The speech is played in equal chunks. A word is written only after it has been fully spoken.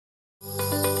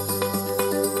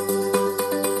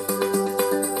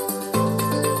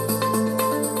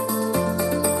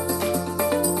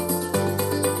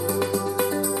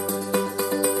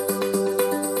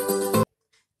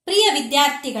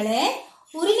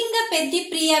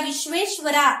ಪೆದ್ದಿಪ್ರಿಯ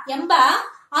ವಿಶ್ವೇಶ್ವರ ಎಂಬ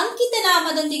ಅಂಕಿತ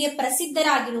ನಾಮದೊಂದಿಗೆ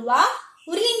ಪ್ರಸಿದ್ಧರಾಗಿರುವ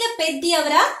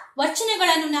ಉರಿಲಿಂಗಪೆದ್ದಿಯವರ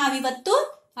ವಚನಗಳನ್ನು ನಾವಿವತ್ತು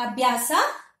ಅಭ್ಯಾಸ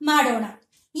ಮಾಡೋಣ.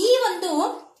 ಈ ಒಂದು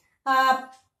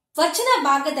ವಚನ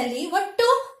ಭಾಗದಲ್ಲಿ ಒಟ್ಟು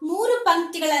 3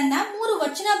 ಪಂಕ್ತಿಗಳನ್ನ 3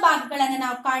 ವಚನ ಭಾಗಗಳನ್ನ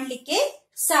ನಾವು ಕಾಣಲಿಕ್ಕೆ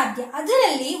ಸಾಧ್ಯ.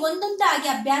 ಅದರಲ್ಲಿ ಒಂದೊಂದಾಗಿ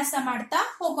ಅಭ್ಯಾಸ ಮಾಡ್ತಾ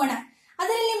ಹೋಗೋಣ.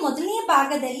 ಅದರಲ್ಲಿ ಮೊದಲನೇ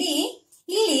ಭಾಗದಲ್ಲಿ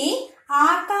ಇಲ್ಲಿ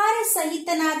ಆಕಾರ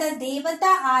ಸಹಿತನಾದ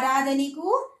ದೇವತಾ ಆರಾಧನೆಗೂ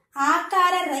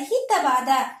ಆಕಾರ ರಹಿತವಾದ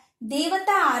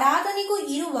ದೇವತಾ ಆರಾಧನೆಗೂ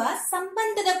ಇರುವ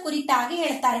ಸಂಬಂಧದ ಕುರಿತಾಗಿ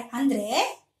ಹೇಳ್ತಾರೆ. ಅಂದ್ರೆ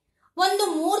ಒಂದು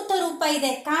ಮೂರ್ತ ರೂಪ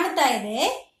ಇದೆ, ಕಾಣ್ತಾ ಇದೆ,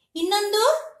 ಇನ್ನೊಂದು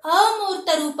ಅಮೂರ್ತ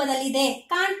ರೂಪದಲ್ಲಿದೆ,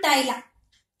 ಕಾಣ್ತಾ ಇಲ್ಲ.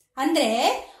 ಅಂದ್ರೆ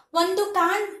ಒಂದು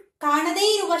ಕಾಣದೇ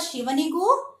ಇರುವ ಶಿವನಿಗೂ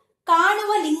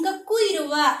ಕಾಣುವ ಲಿಂಗಕ್ಕೂ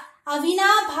ಇರುವ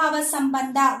ಅವಿನಾಭಾವ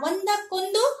ಸಂಬಂಧ,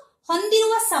 ಒಂದಕ್ಕೊಂದು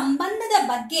ಹೊಂದಿರುವ ಸಂಬಂಧದ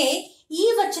ಬಗ್ಗೆ ಈ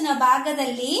ವಚನ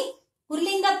ಭಾಗದಲ್ಲಿ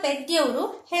ಉರಿಲಿಂಗಪೆದ್ದಿಯವರು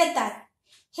ಹೇಳ್ತಾರೆ.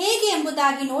 ಹೇಗೆ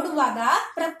ಎಂಬುದಾಗಿ ನೋಡುವಾಗ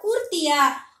ಪ್ರಕೃತಿಯ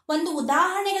ಒಂದು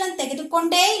ಉದಾಹರಣೆಗಳನ್ನು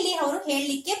ತೆಗೆದುಕೊಂಡೇ ಇಲ್ಲಿ ಅವರು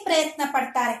ಹೇಳಲಿಕ್ಕೆ ಪ್ರಯತ್ನ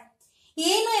ಪಡ್ತಾರೆ.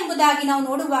 ಏನು ಎಂಬುದಾಗಿ ನಾವು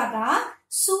ನೋಡುವಾಗ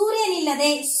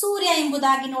ಸೂರ್ಯನಿಲ್ಲದೆ, ಸೂರ್ಯ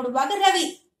ಎಂಬುದಾಗಿ ನೋಡುವಾಗ ರವಿ,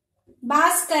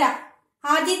 ಭಾಸ್ಕರ,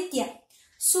 ಆದಿತ್ಯ.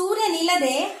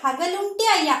 ಸೂರ್ಯನಿಲ್ಲದೆ ಹಗಲುಂಟೆ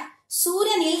ಅಯ್ಯ,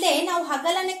 ಸೂರ್ಯನಿಲ್ಲದೆ ನಾವು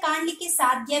ಹಗಲನ್ನು ಕಾಣಲಿಕ್ಕೆ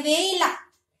ಸಾಧ್ಯವೇ ಇಲ್ಲ.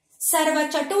 ಸರ್ವ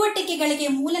ಚಟುವಟಿಕೆಗಳಿಗೆ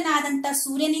ಮೂಲನಾದಂತ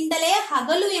ಸೂರ್ಯನಿಂದಲೇ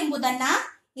ಹಗಲು ಎಂಬುದನ್ನ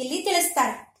ಇಲ್ಲಿ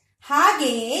ತಿಳಿಸ್ತಾರೆ.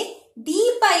 ಹಾಗೆಯೇ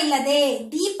ದೀಪ ಇಲ್ಲದೆ,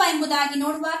 ದೀಪ ಎಂಬುದಾಗಿ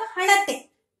ನೋಡುವಾಗ ಹಣತೆ,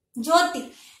 ಜ್ಯೋತಿ,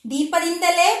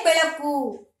 ದೀಪದಿಂದಲೇ ಬೆಳಕು.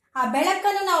 ಆ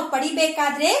ಬೆಳಕನ್ನು ನಾವು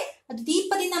ಪಡಿಬೇಕಾದ್ರೆ ಅದು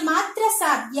ದೀಪದಿಂದ ಮಾತ್ರ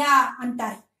ಸಾಧ್ಯ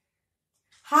ಅಂತಾರೆ.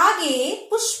 ಹಾಗೆಯೇ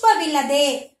ಪುಷ್ಪವಿಲ್ಲದೆ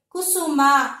ಕುಸುಮ,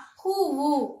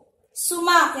 ಹೂವು, ಸುಮ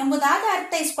ಎಂಬುದಾದ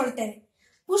ಅರ್ಥೈಸ್ಕೊಳ್ತೇವೆ.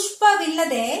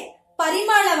 ಪುಷ್ಪವಿಲ್ಲದೆ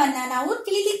ಪರಿಮಳವನ್ನ ನಾವು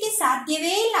ತಿಳಿಲಿಕ್ಕೆ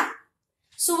ಸಾಧ್ಯವೇ ಇಲ್ಲ,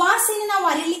 ಸುವಾಸನೆ ನಾವು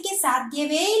ಅರಿಲಿಕ್ಕೆ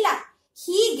ಸಾಧ್ಯವೇ ಇಲ್ಲ.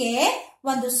 ಹೀಗೆ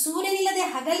ಒಂದು ಸೂರ್ಯನಿಲ್ಲದೆ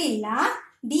ಹಗಲಿಲ್ಲ,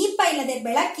 ದೀಪ ಇಲ್ಲದೆ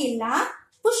ಬೆಳಕಿಲ್ಲ,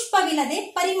 ಪುಷ್ಪವಿಲ್ಲದೆ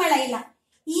ಪರಿಮಳ ಇಲ್ಲ.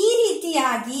 ಈ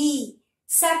ರೀತಿಯಾಗಿ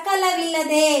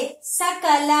ಸಕಲವಿಲ್ಲದೆ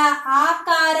ಸಕಲ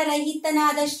ಆಕಾರ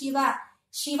ರಹಿತನಾದ ಶಿವ,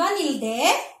 ಶಿವನಿಲ್ಲದೆ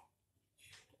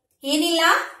ಏನಿಲ್ಲ,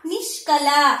 ನಿಷ್ಕಲ.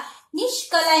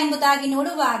 ನಿಷ್ಕಲ ಎಂಬುದಾಗಿ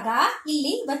ನೋಡುವಾಗ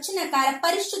ಇಲ್ಲಿ ವಚನಕಾರ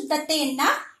ಪರಿಶುದ್ಧತೆಯನ್ನ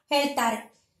ಹೇಳ್ತಾರೆ.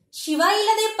 ಶಿವ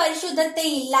ಇಲ್ಲದೆ ಪರಿಶುದ್ಧತೆ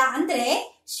ಇಲ್ಲ ಅಂದ್ರೆ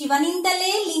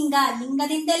ಶಿವನಿಂದಲೇ ಲಿಂಗ,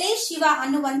 ಲಿಂಗದಿಂದಲೇ ಶಿವ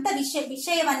ಅನ್ನುವಂತ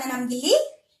ವಿಷಯವನ್ನ ನಮ್ಗಿಲ್ಲಿ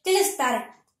ತಿಳಿಸ್ತಾರೆ.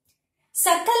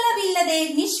 ಸಕಲವಿಲ್ಲದೆ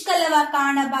ನಿಷ್ಕಲವ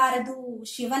ಕಾಣಬಾರದು,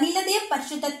 ಶಿವನಿಲ್ಲದೆ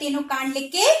ಪರಿಶುದ್ಧತೆಯನ್ನು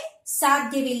ಕಾಣಲಿಕ್ಕೆ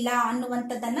ಸಾಧ್ಯವಿಲ್ಲ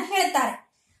ಅನ್ನುವಂಥದ್ದನ್ನ ಹೇಳ್ತಾರೆ.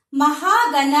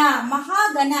 ಮಹಾಗಣ,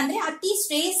 ಮಹಾಗಣ ಅಂದ್ರೆ ಅತಿ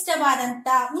ಶ್ರೇಷ್ಠವಾದಂತ,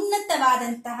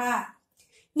 ಉನ್ನತವಾದಂತಹ.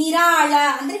 ನಿರಾಳ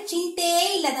ಅಂದ್ರೆ ಚಿಂತೆಯೇ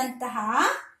ಇಲ್ಲದಂತಹ.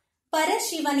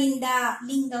 ಪರಶಿವನಿಂದ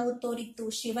ಲಿಂಗವು ತೋರಿತು,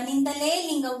 ಶಿವನಿಂದಲೇ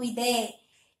ಲಿಂಗವು ಇದೆ.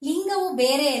 ಲಿಂಗವು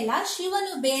ಬೇರೆ ಅಲ್ಲ,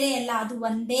 ಶಿವನು ಬೇರೆ ಅಲ್ಲ, ಅದು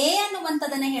ಒಂದೇ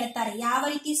ಅನ್ನುವಂಥದ್ದನ್ನ ಹೇಳ್ತಾರೆ. ಯಾವ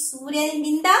ರೀತಿ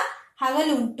ಸೂರ್ಯನಿಂದ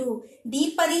ಹಗಲುಂಟು,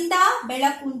 ದೀಪದಿಂದ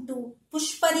ಬೆಳಕುಂಟು,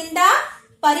 ಪುಷ್ಪದಿಂದ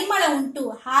ಪರಿಮಳ ಉಂಟು,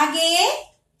 ಹಾಗೆಯೇ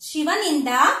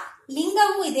ಶಿವನಿಂದ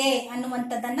ಲಿಂಗವೂ ಇದೆ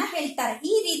ಅನ್ನುವಂಥದ್ದನ್ನ ಹೇಳ್ತಾರೆ.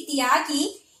 ಈ ರೀತಿಯಾಗಿ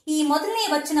ಈ ಮೊದಲನೇ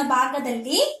ವಚನ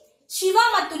ಭಾಗದಲ್ಲಿ ಶಿವ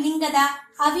ಮತ್ತು ಲಿಂಗದ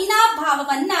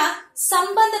ಅವಿನಾಭಾವವನ್ನ,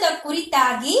 ಸಂಬಂಧದ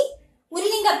ಕುರಿತಾಗಿ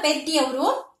ಉರಿಲಿಂಗಪೆದ್ದಿಯವರು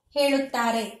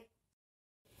ಹೇಳುತ್ತಾರೆ.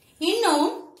 ಇನ್ನು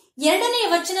ಎರಡನೇ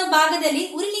ವಚನ ಭಾಗದಲ್ಲಿ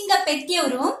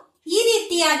ಉರಿಲಿಂಗಪೆದ್ದಿಯವರು ಈ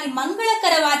ರೀತಿಯಾಗಿ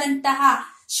ಮಂಗಳಕರವಾದಂತಹ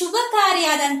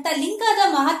ಶುಭಕಾರಿಯಾದಂತ ಲಿಂಗದ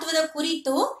ಮಹತ್ವದ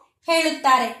ಕುರಿತು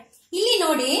ಹೇಳುತ್ತಾರೆ. ಇಲ್ಲಿ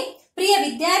ನೋಡಿ ಪ್ರಿಯ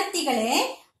ವಿದ್ಯಾರ್ಥಿಗಳೇ,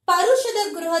 ಪರುಷದ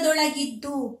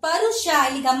ಗೃಹದೊಳಗಿದ್ದು, ಪರುಷ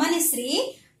ಇಲ್ಲಿ ಗಮನಿಸ್ರಿ,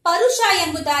 ಪರುಷ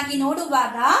ಎಂಬುದಾಗಿ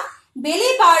ನೋಡುವಾಗ ಬೆಲೆ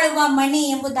ಬಾಳುವ ಮಣಿ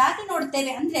ಎಂಬುದಾಗಿ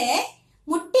ನೋಡ್ತೇವೆ. ಅಂದ್ರೆ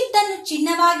ಮುಟ್ಟಿದ್ದನ್ನು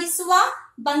ಚಿನ್ನವಾಗಿಸುವ,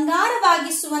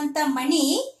 ಬಂಗಾರವಾಗಿಸುವಂತ ಮಣಿ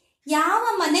ಯಾವ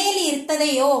ಮನೆಯಲ್ಲಿ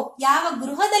ಇರ್ತದೆಯೋ, ಯಾವ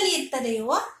ಗೃಹದಲ್ಲಿ ಇರ್ತದೆಯೋ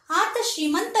ಆತ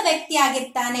ಶ್ರೀಮಂತ ವ್ಯಕ್ತಿ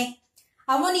ಆಗಿರ್ತಾನೆ.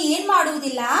 ಅವನು ಏನ್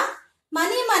ಮಾಡುವುದಿಲ್ಲ,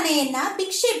 ಮನೆಯನ್ನ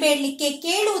ಭಿಕ್ಷೆ ಬೇಡಲಿಕ್ಕೆ,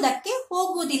 ಕೇಳುವುದಕ್ಕೆ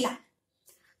ಹೋಗುವುದಿಲ್ಲ.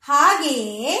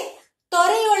 ಹಾಗೆಯೇ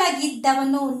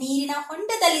ತೊರೆಯೊಳಗಿದ್ದವನು, ನೀರಿನ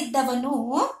ಹೊಂಡದಲ್ಲಿದ್ದವನು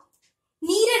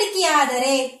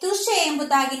ನೀರಡಿಕೆಯಾದರೆ, ತೃಷೆ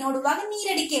ಎಂಬುದಾಗಿ ನೋಡುವಾಗ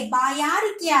ನೀರಡಿಕೆ,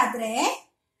 ಬಾಯಾರಿಕೆ ಆದ್ರೆ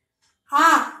ಆ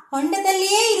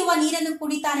ಹೊಂಡದಲ್ಲಿಯೇ ಇರುವ ನೀರನ್ನು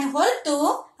ಕುಡಿತಾನೆ ಹೊರತು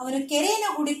ಅವನು ಕೆರೆಯನ್ನು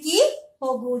ಹುಡುಕಿ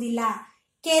ಹೋಗುವುದಿಲ್ಲ.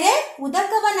 ಕೆರೆ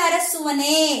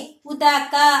ಉದಕವನ್ನರಸುವನೇ,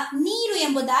 ಉದಕ ನೀರು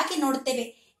ಎಂಬುದಾಗಿ ನೋಡ್ತೇವೆ.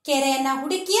 ಕೆರೆಯನ್ನ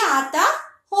ಹುಡುಕಿ ಆತ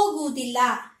ಹೋಗುವುದಿಲ್ಲ.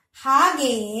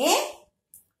 ಹಾಗೆಯೇ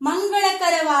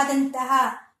ಮಂಗಳಕರವಾದಂತಹ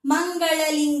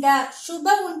ಮಂಗಳಲಿಂಗ, ಶುಭ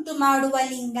ಉಂಟು ಮಾಡುವ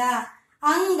ಲಿಂಗ,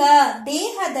 ಅಂಗ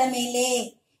ದೇಹದ ಮೇಲೆ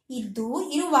ಇದ್ದು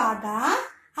ಇರುವಾಗ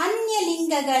ಅನ್ಯ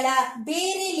ಲಿಂಗಗಳ,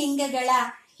 ಬೇರೆ ಲಿಂಗಗಳ,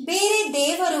 ಬೇರೆ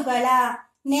ದೇವರುಗಳ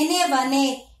ನೆನೆವನೆ,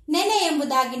 ನೆನೆ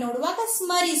ಎಂಬುದಾಗಿ ನೋಡುವಾಗ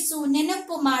ಸ್ಮರಿಸು,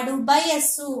 ನೆನಪು ಮಾಡು,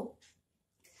 ಬಯಸು.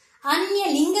 ಅನ್ಯ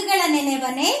ಲಿಂಗಗಳ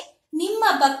ನೆನೆವನೆ ನಿಮ್ಮ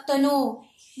ಭಕ್ತನು.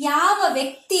 ಯಾವ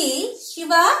ವ್ಯಕ್ತಿ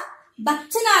ಶಿವ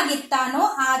ಭಕ್ತನಾಗಿರ್ತಾನೋ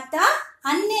ಆತ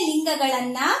ಅನ್ಯ ಲಿಂಗ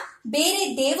ಲಿಂಗಗಳನ್ನ, ಬೇರೆ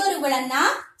ದೇವರುಗಳನ್ನ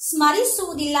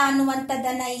ಸ್ಮರಿಸುವುದಿಲ್ಲ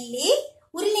ಅನ್ನುವಂಥದ್ದನ್ನ ಇಲ್ಲಿ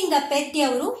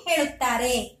ಉರಿಲಿಂಗಪೆದ್ಯವರು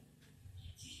ಹೇಳುತ್ತಾರೆ.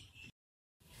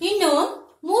 ಇನ್ನು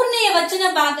 3ನೇ ವಚನ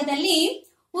ಭಾಗದಲ್ಲಿ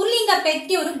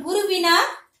ಉರಿಲಿಂಗಪೆದ್ಯವರು ಗುರುವಿನ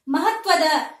ಮಹತ್ವದ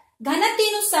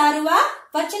ಘನತೆಯನ್ನು ಸಾರುವ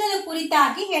ವಚನದ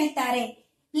ಕುರಿತಾಗಿ ಹೇಳ್ತಾರೆ.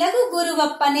 ಲಘು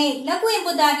ಗುರುವಪ್ಪನೆ, ಲಘು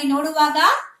ಎಂಬುದಾಗಿ ನೋಡುವಾಗ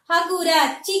ಹಗುರ,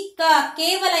 ಚಿಕ್ಕ,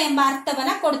 ಕೇವಲ ಎಂಬ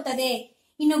ಅರ್ಥವನ್ನ ಕೊಡುತ್ತದೆ.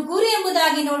 ಇನ್ನು ಗುರು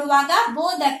ಎಂಬುದಾಗಿ ನೋಡುವಾಗ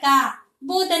ಬೋಧಕ,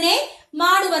 ಬೋಧನೆ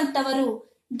ಮಾಡುವಂತವರು,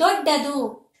 ದೊಡ್ಡದು,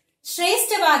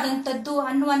 ಶ್ರೇಷ್ಠವಾದಂಥದ್ದು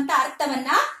ಅನ್ನುವಂತ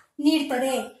ಅರ್ಥವನ್ನ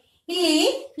ನೀಡ್ತದೆ. ಇಲ್ಲಿ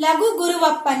ಲಘು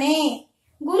ಗುರುವಪ್ಪನೆ,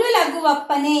 ಗುರು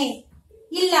ಲಘುವಪ್ಪನೆ,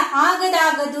 ಇಲ್ಲ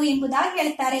ಆಗದಾಗದು ಎಂಬುದಾಗಿ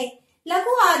ಹೇಳ್ತಾರೆ.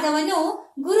 ಲಘು ಆದವನು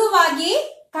ಗುರುವಾಗಿ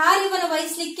ಕಾರ್ಯವನ್ನು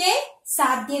ವಹಿಸಲಿಕ್ಕೆ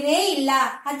ಸಾಧ್ಯವೇ ಇಲ್ಲ.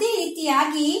 ಅದೇ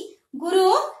ರೀತಿಯಾಗಿ ಗುರು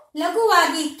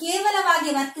ಲಘುವಾಗಿ ಕೇವಲವಾಗಿ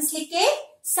ವರ್ತಿಸಲಿಕ್ಕೆ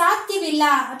ಸಾಧ್ಯವಿಲ್ಲ,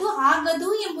 ಅದು ಆಗದು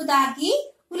ಎಂಬುದಾಗಿ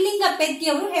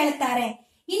ಉರಿಲಿಂಗಪೆದ್ಯವರು ಹೇಳ್ತಾರೆ.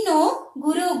 ಇನ್ನು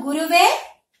ಗುರು ಗುರುವೇ,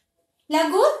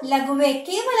 ಲಘು ಲಘುವೇ,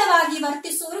 ಕೇವಲವಾಗಿ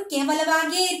ವರ್ತಿಸುವವರು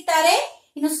ಕೇವಲವಾಗಿಯೇ ಇರ್ತಾರೆ.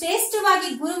 ಇನ್ನು ಶ್ರೇಷ್ಠವಾಗಿ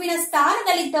ಗುರುವಿನ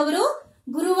ಸ್ಥಾನದಲ್ಲಿದ್ದವರು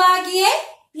ಗುರುವಾಗಿಯೇ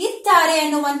ಇರ್ತಾರೆ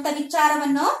ಅನ್ನುವಂತ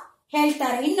ವಿಚಾರವನ್ನು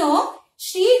ಹೇಳ್ತಾರೆ. ಇನ್ನು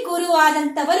ಶ್ರೀ ಗುರು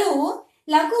ಆದಂತವರು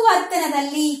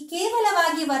ಲಘುವರ್ತನದಲ್ಲಿ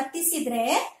ಕೇವಲವಾಗಿ ವರ್ತಿಸಿದ್ರೆ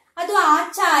ಅದು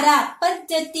ಆಚಾರ,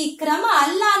 ಪದ್ಧತಿ, ಕ್ರಮ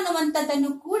ಅಲ್ಲ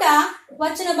ಅನ್ನುವಂಥದ್ದನ್ನು ಕೂಡ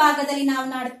ವಚನ ಭಾಗದಲ್ಲಿ ನಾವು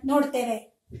ನೋಡ್ತೇವೆ.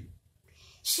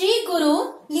 ಶ್ರೀ ಗುರು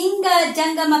ಲಿಂಗ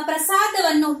ಜಂಗಮ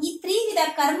ಪ್ರಸಾದವನ್ನು, ಈ ತ್ರಿವಿಧ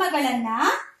ಕರ್ಮಗಳನ್ನ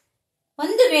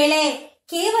ಒಂದು ವೇಳೆ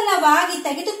ಕೇವಲವಾಗಿ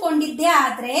ತೆಗೆದುಕೊಂಡಿದ್ದೇ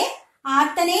ಆದ್ರೆ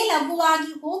ಆತನೇ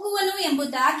ಲಘುವಾಗಿ ಹೋಗುವನು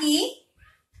ಎಂಬುದಾಗಿ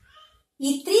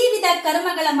ಈ ತ್ರಿವಿಧ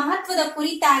ಕರ್ಮಗಳ ಮಹತ್ವದ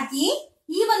ಕುರಿತಾಗಿ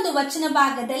ಈ ಒಂದು ವಚನ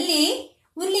ಭಾಗದಲ್ಲಿ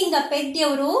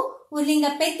ಉರಿಲಿಂಗಪೆದ್ಯವರು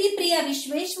ಉರಿಲಿಂಗಪೆದ್ದಿ ಪ್ರಿಯ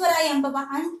ವಿಶ್ವೇಶ್ವರ ಎಂಬ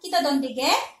ಅಂಕಿತದೊಂದಿಗೆ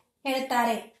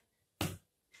ಹೇಳುತ್ತಾರೆ.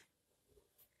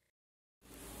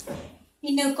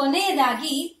 ಇನ್ನು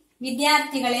ಕೊನೆಯದಾಗಿ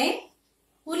ವಿದ್ಯಾರ್ಥಿಗಳೇ,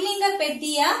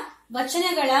 ಉರಿಲಿಂಗಪೆದ್ದಿಯ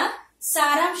ವಚನಗಳ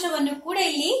ಸಾರಾಂಶವನ್ನು ಕೂಡ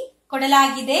ಇಲ್ಲಿ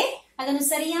ಕೊಡಲಾಗಿದೆ. ಅದನ್ನು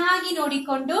ಸರಿಯಾಗಿ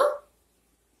ನೋಡಿಕೊಂಡು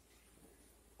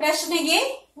ಪ್ರಶ್ನೆಗೆ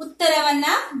ಉತ್ತರವನ್ನ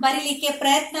ಬರೀಲಿಕ್ಕೆ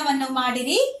ಪ್ರಯತ್ನವನ್ನು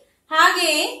ಮಾಡಿರಿ.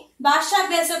 ಹಾಗೆಯೇ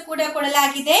ಭಾಷಾಭ್ಯಾಸ ಕೂಡ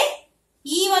ಕೊಡಲಾಗಿದೆ.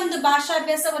 ಈ ಒಂದು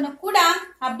ಭಾಷಾಭ್ಯಾಸವನ್ನು ಕೂಡ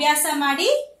ಅಭ್ಯಾಸ ಮಾಡಿ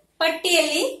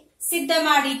ಪಟ್ಟಿಯಲ್ಲಿ ಸಿದ್ಧ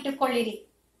ಮಾಡಿ ಇಟ್ಟುಕೊಳ್ಳಿರಿ.